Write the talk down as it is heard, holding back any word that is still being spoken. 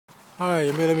Hi,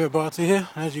 Emilio Barty here.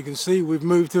 As you can see, we've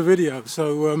moved to video,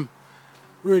 so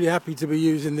really happy to be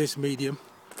using this medium.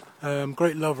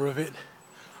 Great lover of it.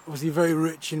 Obviously very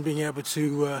rich in being able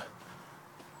to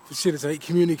facilitate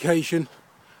communication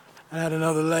and add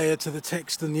another layer to the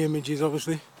text and the images,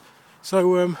 obviously. So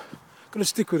going to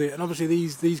stick with it, and obviously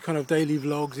these kind of daily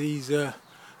vlogs, these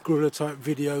guerrilla type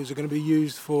videos are going to be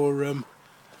used for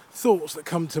thoughts that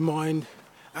come to mind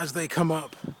as they come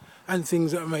up, and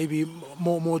things that are maybe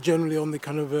more generally on the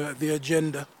kind of the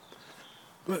agenda.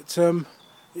 But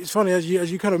it's funny, as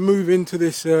you kind of move into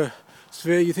this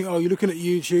sphere, you think, oh, you're looking at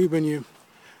YouTube and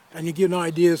you're given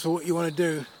ideas for what you want to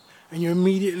do, and you're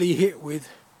immediately hit with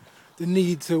the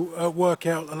need to work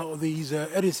out a lot of these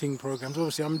editing programs.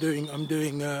 Obviously, I'm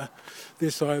doing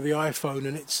this via the iPhone,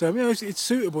 and it's it's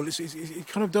suitable. It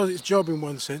kind of does its job in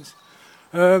one sense.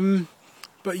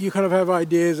 But you kind of have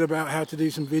ideas about how to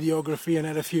do some videography and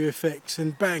add a few effects,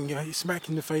 and bang, you're smack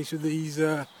in the face with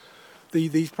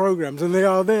these programs. And they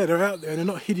are there, they're out there, and they're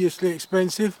not hideously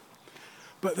expensive,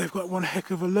 but they've got one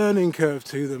heck of a learning curve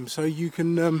to them. So you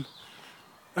can,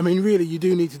 I mean, really, you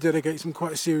do need to dedicate some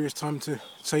quite serious time to,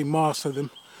 say, master them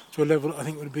to a level that I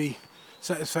think would be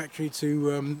satisfactory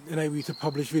to enable you to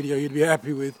publish video you'd be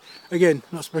happy with. Again,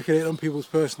 not speculating on people's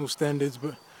personal standards,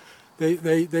 but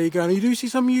there you go. And you do see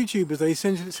some YouTubers, they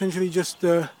essentially just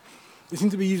they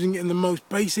seem to be using it in the most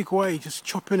basic way, just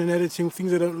chopping and editing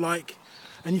things they don't like,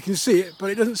 and you can see it, but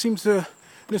it doesn't seem to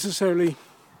necessarily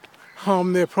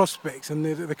harm their prospects and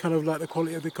the kind of like the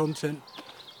quality of the content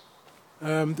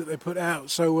that they put out.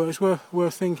 So it's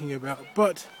worth thinking about.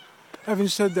 But having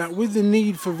said that, with the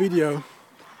need for video,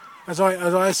 as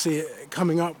I see it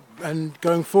coming up and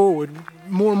going forward,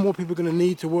 more and more people are going to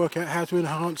need to work out how to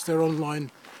enhance their online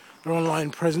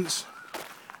presence,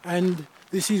 and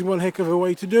this is one heck of a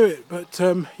way to do it. But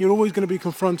you're always going to be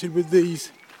confronted with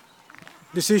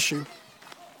this issue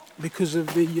because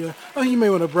of the oh, you may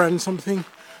want to brand something,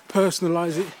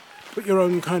 personalize it, put your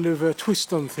own kind of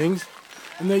twist on things,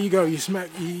 and there you go, you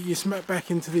smack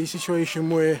back into the situation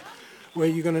where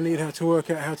you're going to need how to work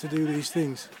out how to do these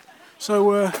things.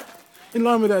 So in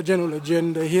line with our general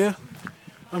agenda here,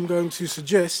 I'm going to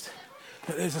suggest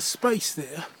that there's a space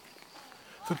there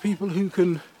for people who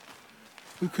can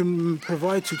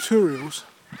provide tutorials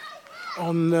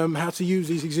on how to use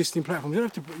these existing platforms. You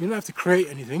don't have to create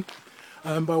anything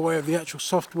by way of the actual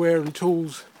software and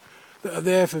tools that are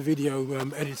there for video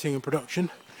editing and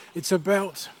production. It's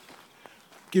about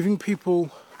giving people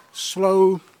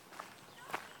slow,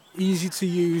 easy to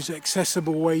use,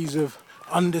 accessible ways of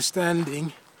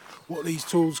understanding what these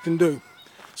tools can do.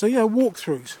 So yeah,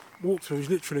 walkthroughs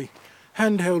literally,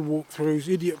 handheld walkthroughs,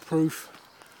 idiot-proof,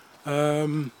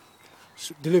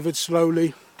 delivered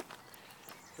slowly,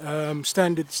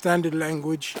 standard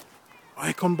language,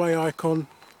 icon by icon.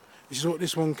 This is what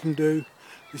this one can do,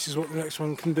 this is what the next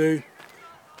one can do,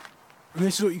 and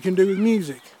this is what you can do with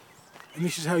music, and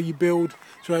this is how you build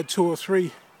to add 2 or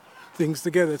 3 things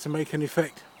together to make an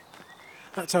effect,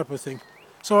 that type of thing.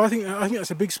 So I think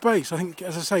that's a big space. I think,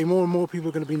 as I say, more and more people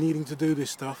are going to be needing to do this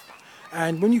stuff,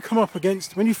 and when you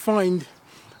find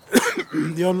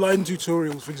the online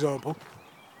tutorials, for example,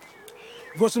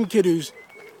 you've got some kid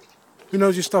who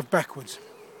knows your stuff backwards.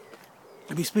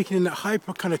 He'll be speaking in that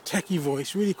hyper kind of techie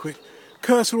voice, really quick,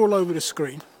 cursor all over the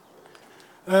screen,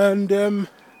 and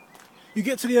you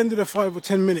get to the end of the 5 or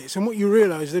 10 minutes, and what you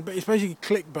realise is it's basically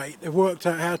clickbait. They've worked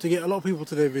out how to get a lot of people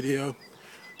to their video,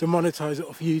 to monetize it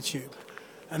off YouTube,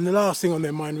 and the last thing on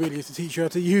their mind really is to teach you how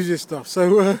to use this stuff.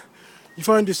 So you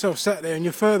find yourself sat there and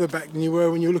you're further back than you were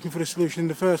when you were looking for the solution in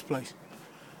the first place.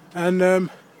 And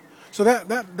so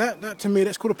that to me,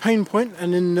 that's called a pain point.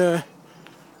 And in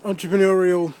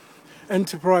entrepreneurial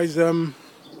enterprise, the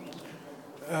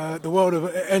world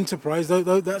of enterprise,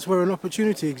 that's where an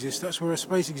opportunity exists. That's where a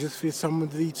space exists for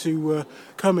somebody to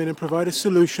come in and provide a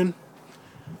solution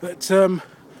that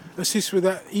assists with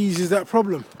that, eases that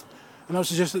problem. And I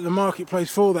suggest that the marketplace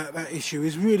for that issue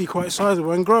is really quite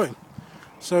sizable and growing.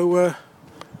 So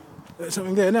there's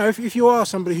something there. Now, if you are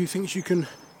somebody who thinks you can,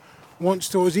 wants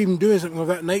to, or is even doing something of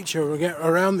that nature or get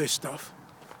around this stuff,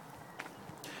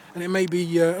 and it may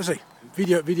be, as I say,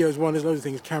 video is one. There's loads of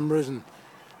things, cameras and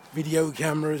video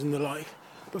cameras and the like.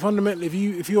 But fundamentally,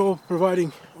 if you're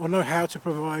providing, or know how to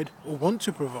provide, or want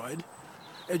to provide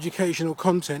educational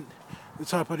content, the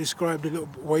type I described a little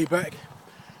way back,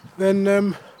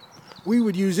 then we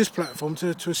would use this platform to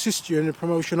assist you in the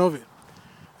promotion of it.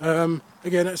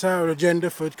 Again, that's our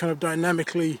agenda for kind of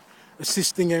dynamically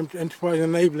assisting enterprise,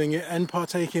 enabling it and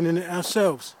partaking in it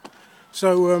ourselves.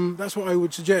 So that's what I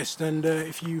would suggest, and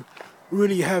if you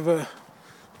really have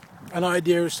an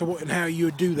idea as to what and how you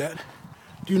would do that,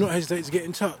 do not hesitate to get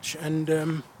in touch,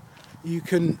 and you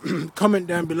can comment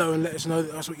down below and let us know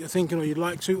that that's what you're thinking or you'd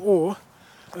like to, or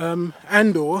send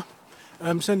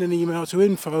an email to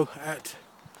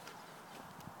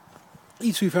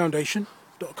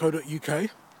info@e2foundation.co.uk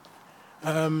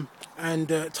and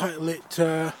title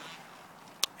it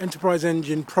Enterprise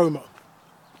Engine Promo,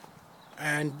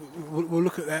 and we'll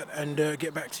look at that and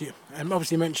get back to you, and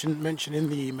obviously mention in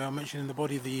the email, mention in the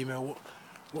body of the email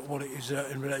what it is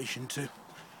in relation to,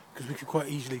 because we could quite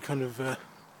easily kind of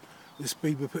the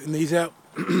speed we're putting these out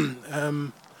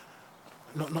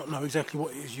not know exactly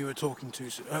what it is you were talking to,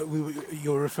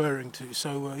 you're referring to.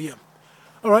 So yeah,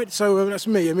 alright, so that's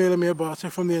me, Emil Amir Barter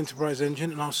from the Enterprise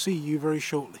Engine, and I'll see you very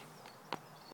shortly.